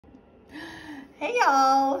Hey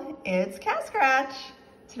y'all, it's Cat Scratch.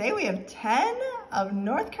 Today we have 10 of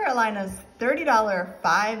North Carolina's $30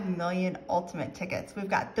 5 million ultimate tickets. We've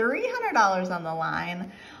got $300 on the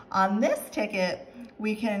line. On this ticket,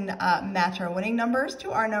 we can match our winning numbers to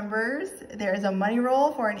our numbers. There's a money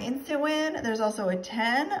roll for an instant win. There's also a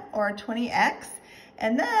 10 or a 20X.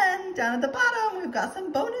 And then down at the bottom, we've got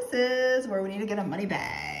some bonuses where we need to get a money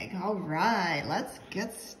bag. All right, let's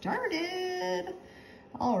get started.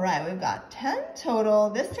 All right, we've got 10 total.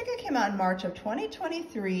 This ticket came out in March of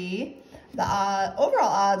 2023. The overall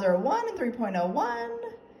odds are 1 in 3.01,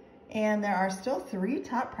 and there are still 3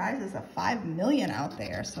 top prizes of 5 million out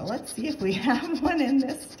there. So let's see if we have one in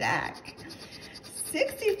this stack.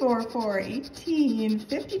 64, 4, 18,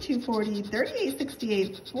 52, 40, 38,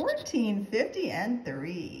 68, 14, 50, and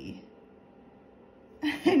 3.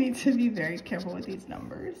 I need to be very careful with these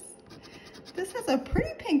numbers. This has a pretty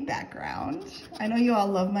pink background. I know you all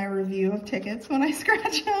love my review of tickets when I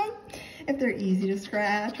scratch them. If they're easy to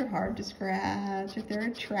scratch or hard to scratch, if they're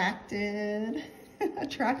attractive,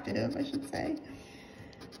 I should say.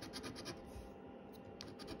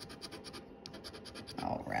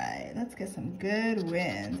 All right, let's get some good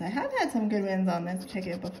wins. I have had some good wins on this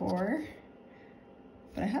ticket before,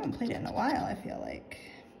 but I haven't played it in a while, I feel like.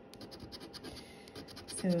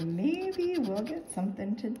 So maybe we'll get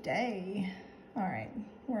something today. All right,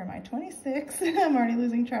 where am I? 26. I'm already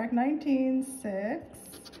losing track. 19, 6.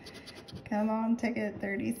 Come on, ticket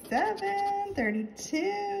 37,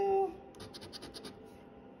 32,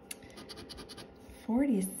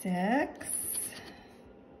 46.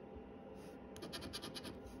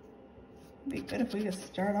 Be good if we could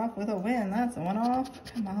start off with a win. That's a one-off.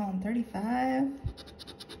 Come on, 35,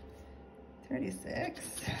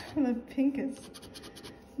 36. The pink is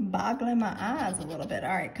boggling my eyes a little bit.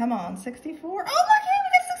 All right, come on, 64. Oh, look, hey, we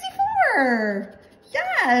got 64.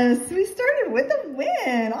 Yes, we started with a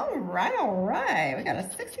win. All right. We got a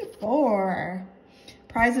 64.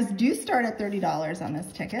 Prizes do start at $30 on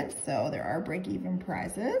this ticket, so there are break-even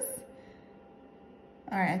prizes.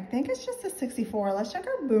 All right, I think it's just a 64. Let's check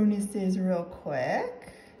our bonuses real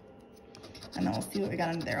quick. And then we'll see what we got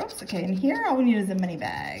under there. Oops, okay, and here all we need is a money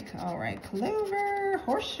bag. All right, clover,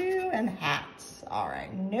 horseshoe, and hats. All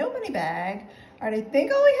right, no money bag. All right, I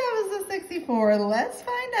think all we have is a 64. Let's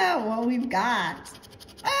find out what we've got.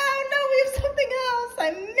 Oh no, we have something else.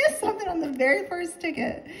 I missed something on the very first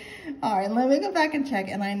ticket. All right, let me go back and check.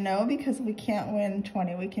 And I know because we can't win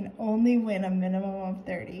 20, we can only win a minimum of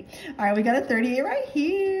 30. All right, we got a 38 right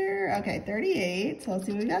here. Okay, 38, so let's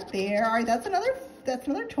see what we got there. All right, that's another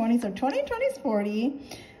 20, so 20 and 20 is 40.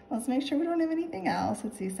 Let's make sure we don't have anything else.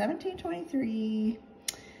 Let's see, 17, 23,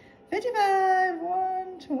 55,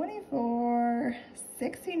 1, 24,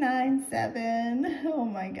 69, 7. Oh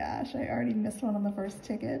my gosh, I already missed one on the first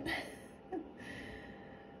ticket.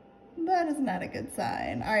 That is not a good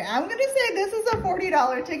sign. All right, I'm gonna say this is a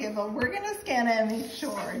 $40 ticket, but we're gonna scan it and make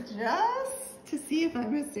sure just to see if I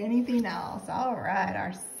missed anything else. All right,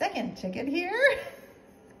 our second ticket here.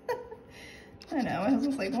 I know, my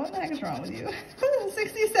husband's like, what the heck is wrong with you?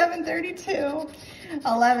 67, 32,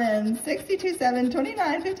 11, 62, 7,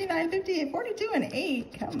 29, 59, 58, 42, and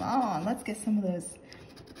 8. Come on, let's get some of those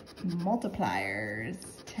multipliers.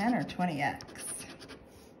 10 or 20X.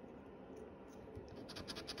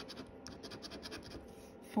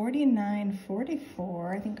 49,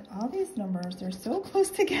 44. I think all these numbers are so close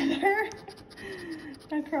together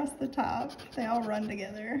across the top. They all run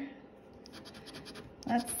together.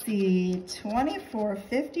 Let's see, 24,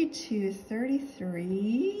 52,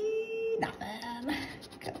 33, nothing.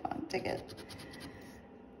 Come on, ticket.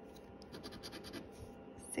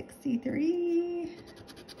 63.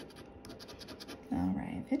 All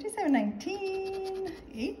right, 57, 19,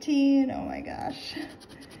 18, oh my gosh.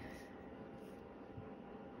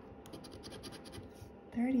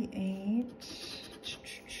 38,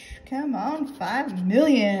 come on, 5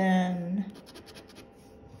 million.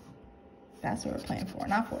 That's what we're playing for,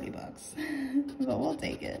 not 40 bucks, but we'll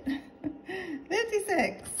take it.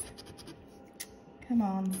 56, come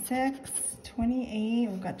on, 6, 28,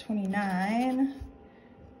 we've got 29.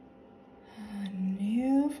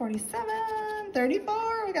 New, 47,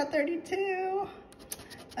 34, we got 32.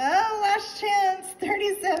 Oh, last chance,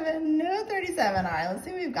 37, no 37. All right, let's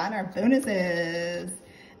see what we've got in our bonuses.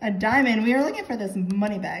 A diamond, we are looking for this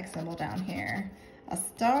money bag symbol down here. A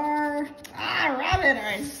star, rabbit. All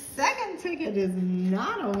right, second ticket is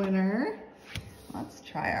not a winner. Let's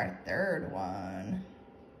try our third one.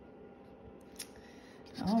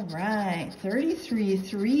 All right, 33,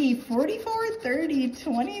 3, 44, 30,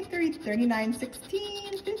 23, 39,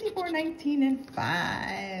 16, 54, 19, and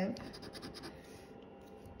 5.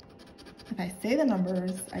 If I say the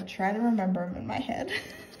numbers, I try to remember them in my head,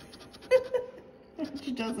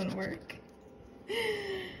 which doesn't work.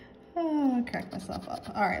 Oh, I'll crack myself up.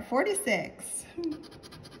 All right, 46.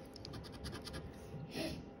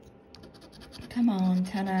 Come on,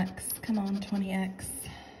 10x. Come on, 20x.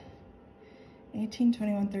 18,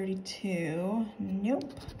 21, 32.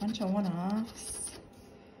 Nope, bunch of one-offs.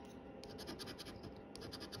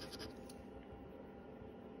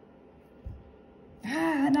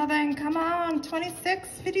 Ah, nothing. Come on, 26,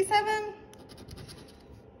 57.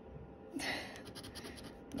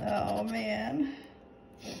 Oh, man.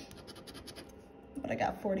 But I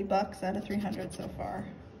got 40 bucks out of 300 so far.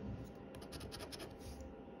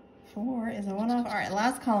 4 is a one-off. All right,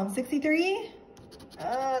 last column, 63.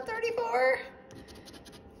 34.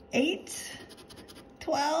 8.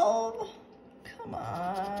 12. Come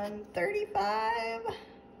on, 35.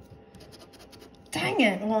 Dang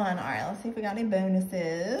it, 1. All right, let's see if we got any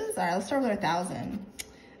bonuses. All right, let's start with our 1,000.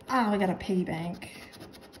 Ah, we got a piggy bank.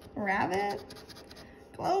 Rabbit.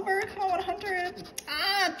 Clover, come on, 100.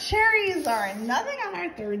 Ah, cherries. All right, nothing on our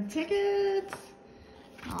third ticket.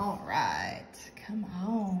 All right, come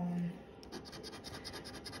on.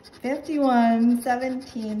 51,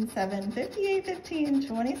 17, 7, 58, 15,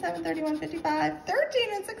 27, 31, 55,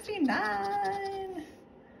 13, and 69.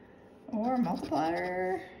 Or a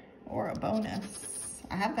multiplier, or a bonus.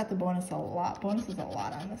 I have got the bonus a lot. Bonuses a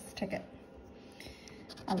lot on this ticket.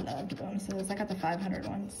 I loved bonuses. I got the 500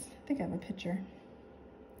 ones. I think I have a picture.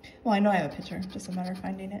 Well, I know I have a picture, just a matter of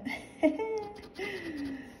finding it.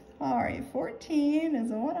 All right, 14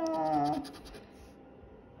 is a one-off.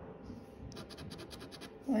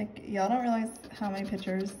 Like, y'all don't realize how many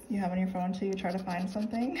pictures you have on your phone until you try to find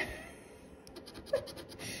something.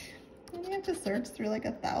 And you have to search through like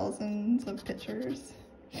thousands of pictures.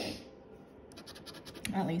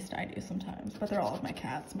 At least I do sometimes, but they're all of my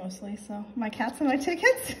cats mostly. So my cats and my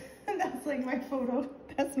tickets, and that's like my photo.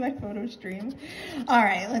 That's my photo stream. All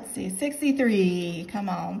right, let's see. 63. Come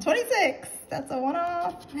on. 26. That's a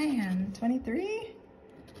one-off. Man, 23.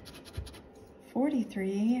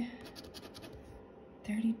 43.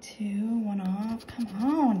 32. One-off. Come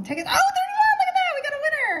on. Tickets. Oh, 31. Look at that. We got a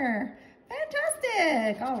winner.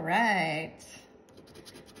 Fantastic. All right.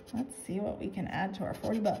 Let's see what we can add to our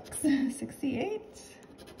 40 bucks. 68.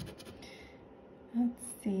 Let's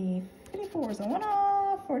see. 54 is a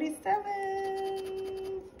one-off.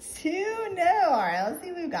 47. 2. No. All right. Let's see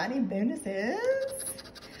if we've got any bonuses.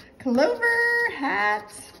 Clover,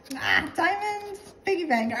 hat, diamond, piggy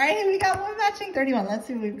bank. All right. We got one matching 31. Let's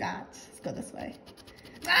see what we've got. Let's go this way.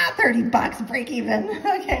 30 bucks. Break even.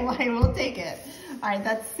 Okay. Well, we'll take it. All right.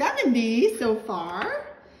 That's 70 so far.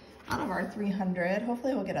 Out of our 300,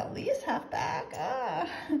 hopefully we'll get at least half back.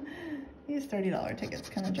 These $30 tickets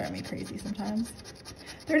kind of drive me crazy sometimes.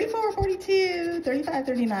 34, 42, 35,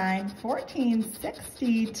 39, 14,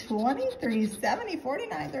 60, 23, 70,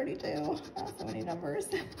 49, 32. Oh, so many numbers.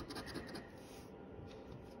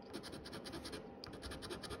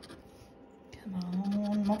 Come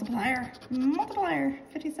on, multiplier, multiplier.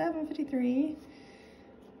 57, 53.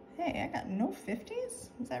 Hey, I got no 50s?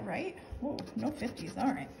 Is that right? Whoa, no 50s,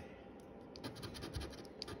 all right.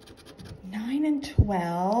 9 and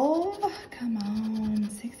 12. Come on.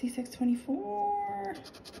 66, 24. Oh,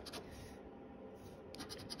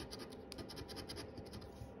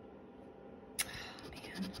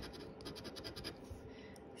 man.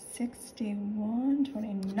 61,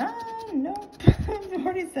 29. Nope.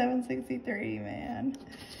 47, 63, man.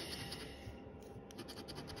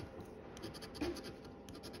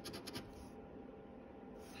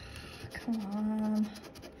 Come on.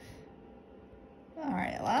 All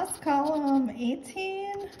right, last column,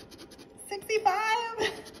 18, 65,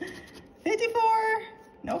 54,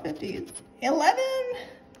 no 50s, 11,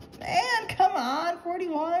 man, come on,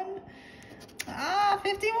 41,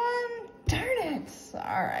 51, darn it.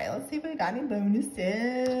 All right, let's see if we got any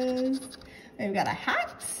bonuses. We've got a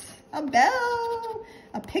hat, a bell,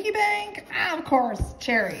 a piggy bank, of course,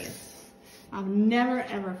 cherries. I've never,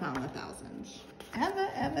 ever found 1,000. Ever,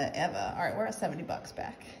 ever, ever. All right, we're at 70 bucks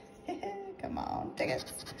back. Come on,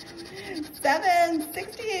 tickets. 7,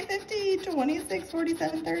 68, 50, 26,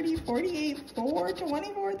 47, 30, 48, 4,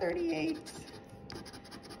 24, 38.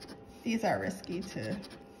 These are risky to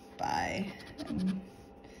buy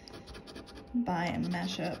and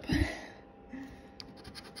mash up.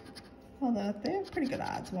 Although they have pretty good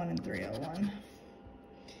odds, 1 and 301.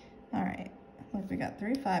 All right, look, we got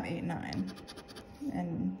 3, 5, 8, 9,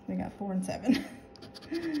 and we got 4 and 7.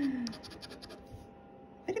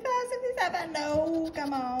 55, 67, no,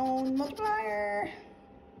 come on, multiplier.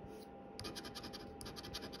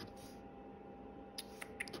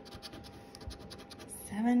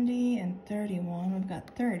 70 and 31. We've got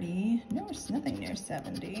 30. No, there's nothing near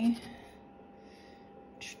 70.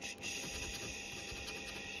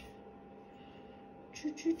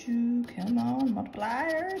 Come on,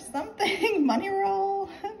 multiplier, something. Money roll.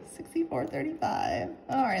 64.35.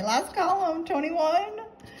 All right, last column. 21,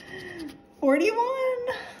 41,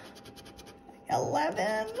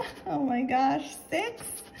 11. Oh my gosh, 6.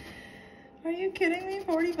 Are you kidding me?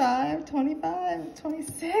 45, 25,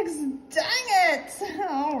 26. Dang it!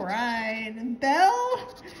 All right, Bell.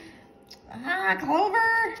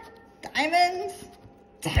 Clover. Diamond.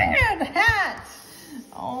 Dang it, hat.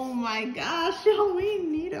 Oh my gosh, we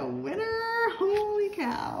need a winner. Holy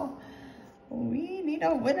cow. We need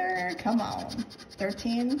a winner. Come on.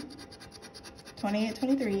 13, 28,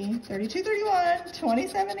 23, 32, 31,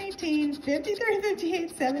 27, 18, 53,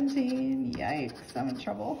 58, 17. Yikes, I'm in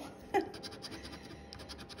trouble.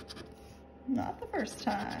 Not the first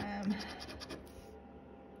time.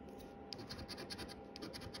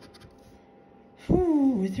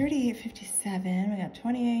 Whew, 38, 57. We got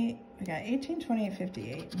 28. We got 18, 28,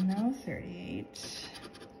 58. No 38.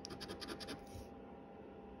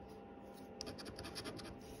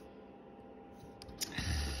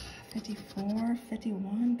 $54,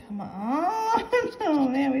 $51. Come on. Oh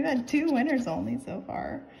man, we've had 2 winners only so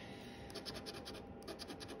far.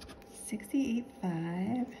 68.5.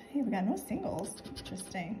 Hey, we got no singles.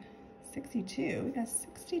 Interesting. 62. We got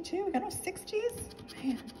 62. We got no 60s.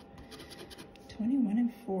 Man. 21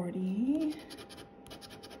 and 40.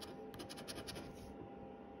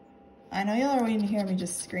 I know y'all are waiting to hear me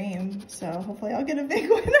just scream, so hopefully I'll get a big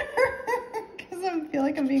winner because I feel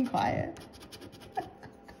like I'm being quiet.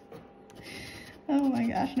 Oh my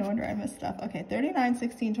gosh, no wonder I missed stuff. Okay, 39,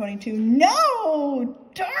 16, 22. No!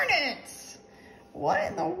 Darn it! What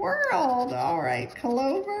in the world? All right,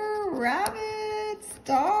 Clover, Rabbit,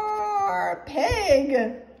 Star,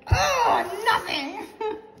 Pig. Oh, nothing!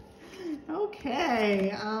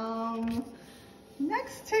 Okay,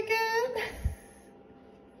 next ticket.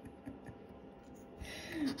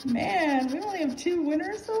 Man, we only have 2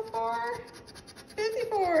 winners so far.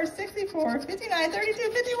 54, 64, 59,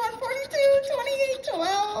 32, 51, 42, 28,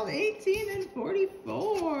 12, 18, and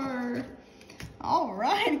 44. All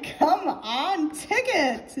right, come on,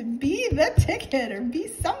 ticket. Be the ticket or be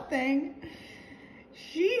something.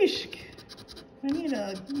 Sheesh. I need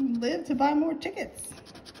to live to buy more tickets.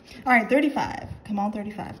 All right, 35. Come on,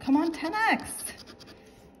 35. Come on, 10x.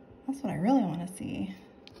 That's what I really want to see.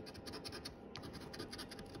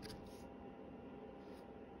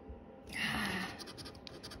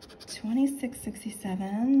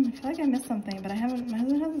 26.67. I feel like I missed something, but my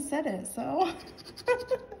husband hasn't said it, so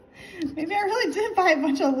maybe I really did buy a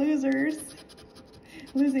bunch of losers.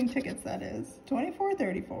 Losing tickets, that is.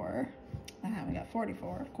 24.34. We got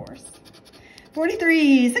 44, of course.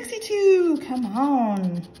 43, 62. Come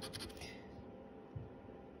on.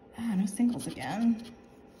 No singles again.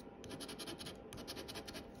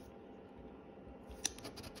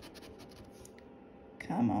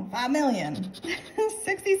 Come on, 5 million.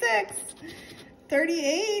 66,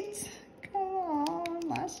 38. Come on,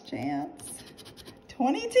 last chance.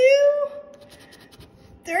 22.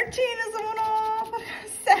 13 is a one-off.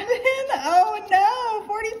 7. Oh no,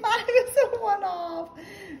 45 is a one-off.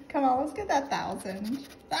 Come on, let's get that 1,000.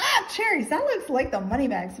 Cherries. That looks like the money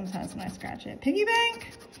bag sometimes when I scratch it. Piggy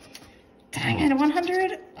bank. Dang it,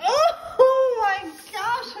 100. Oh my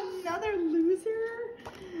gosh, another loser.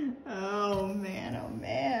 Oh man, oh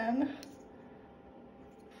man.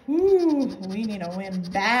 Ooh, we need to win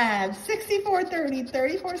bad. 64.30,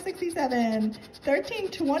 34.67, 13,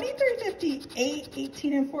 23, 58,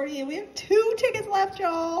 18, and 48. We have 2 tickets left,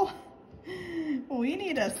 y'all. We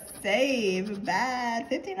need to save bad.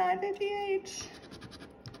 59.58,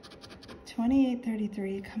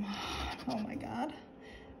 28.33. Come on. Oh my God.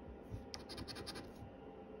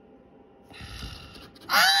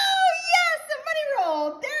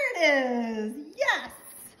 Is. Yes.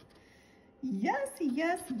 Yes,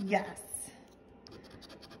 yes, yes.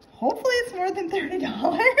 Hopefully it's more than $30.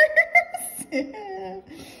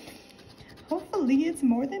 Hopefully it's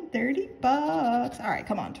more than 30 bucks. All right,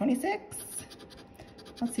 come on, 26.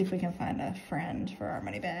 Let's see if we can find a friend for our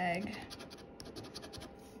money bag.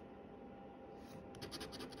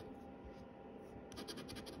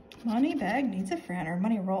 Money bag needs a friend, or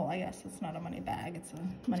money roll. I guess it's not a money bag, it's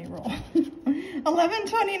a money roll.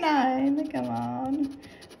 11.29, come on.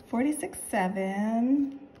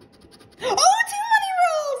 46.7. Oh, 2 money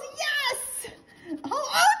rolls, yes! Oh,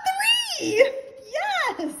 3,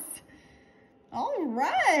 yes! All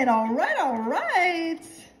right, all right, all right.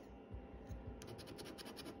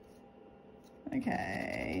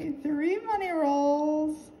 Okay, 3 money rolls.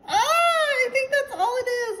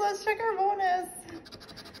 Let's check our bonus.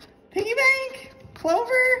 Piggy bank,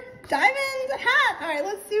 clover, diamonds, a hat. All right,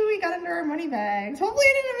 let's see what we got under our money bags. Hopefully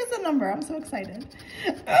I didn't miss a number. I'm so excited.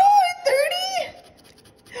 Oh,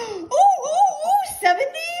 30. Oh, 70.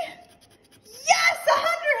 Yes,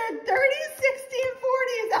 100. 30, 60, and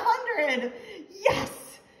 40 is 100.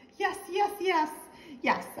 Yes, yes, yes, yes.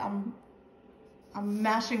 Yes, I'm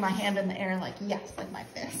mashing my hand in the air like yes, like my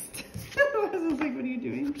fist. I was like, what are you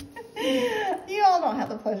doing? You all don't have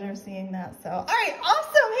the pleasure of seeing that. So, all right,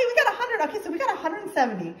 awesome. Hey, we got 100. Okay, so we got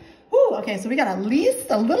 170. Whew, okay, so we got at least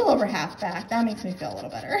a little over half back. That makes me feel a little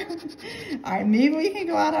better. All right, maybe we can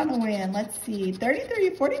go out on a win. Let's see.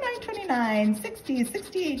 33, 49, 29, 60,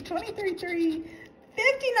 68, 23, 3,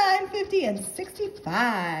 59, 50, and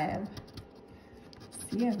 65.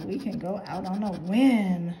 See if we can go out on a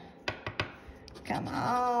win. Come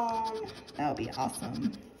on. That would be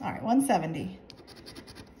awesome. All right, 170.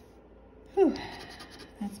 Whew.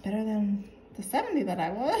 That's better than the 70 that I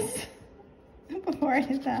was before I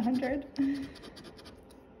hit that 100.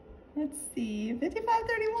 Let's see,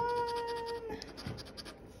 55.31.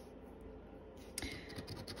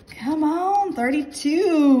 Come on,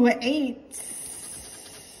 32, 8,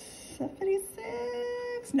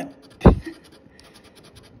 76, no.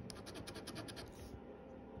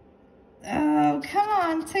 Oh, come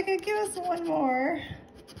on, ticket, give us one more.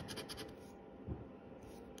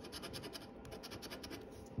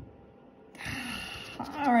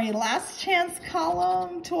 All right, last chance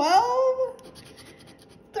column, 12,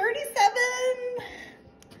 37,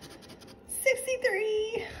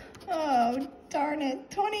 63. Oh, darn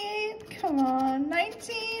it, 28, come on,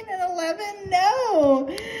 19 and 11,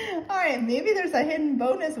 no. All right, maybe there's a hidden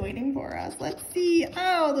bonus waiting for us. Let's see.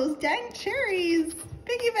 Oh, those dang cherries.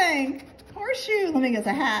 Piggy bank, horseshoe, let me guess,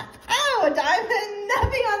 a hat. Oh, a diamond,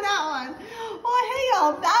 nothing on that one. Well, hey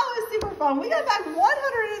y'all, that was super fun. We got back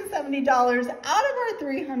 $170 out of our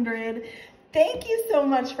 300. Thank you so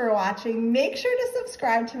much for watching. Make sure to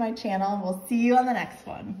subscribe to my channel and we'll see you on the next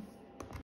one.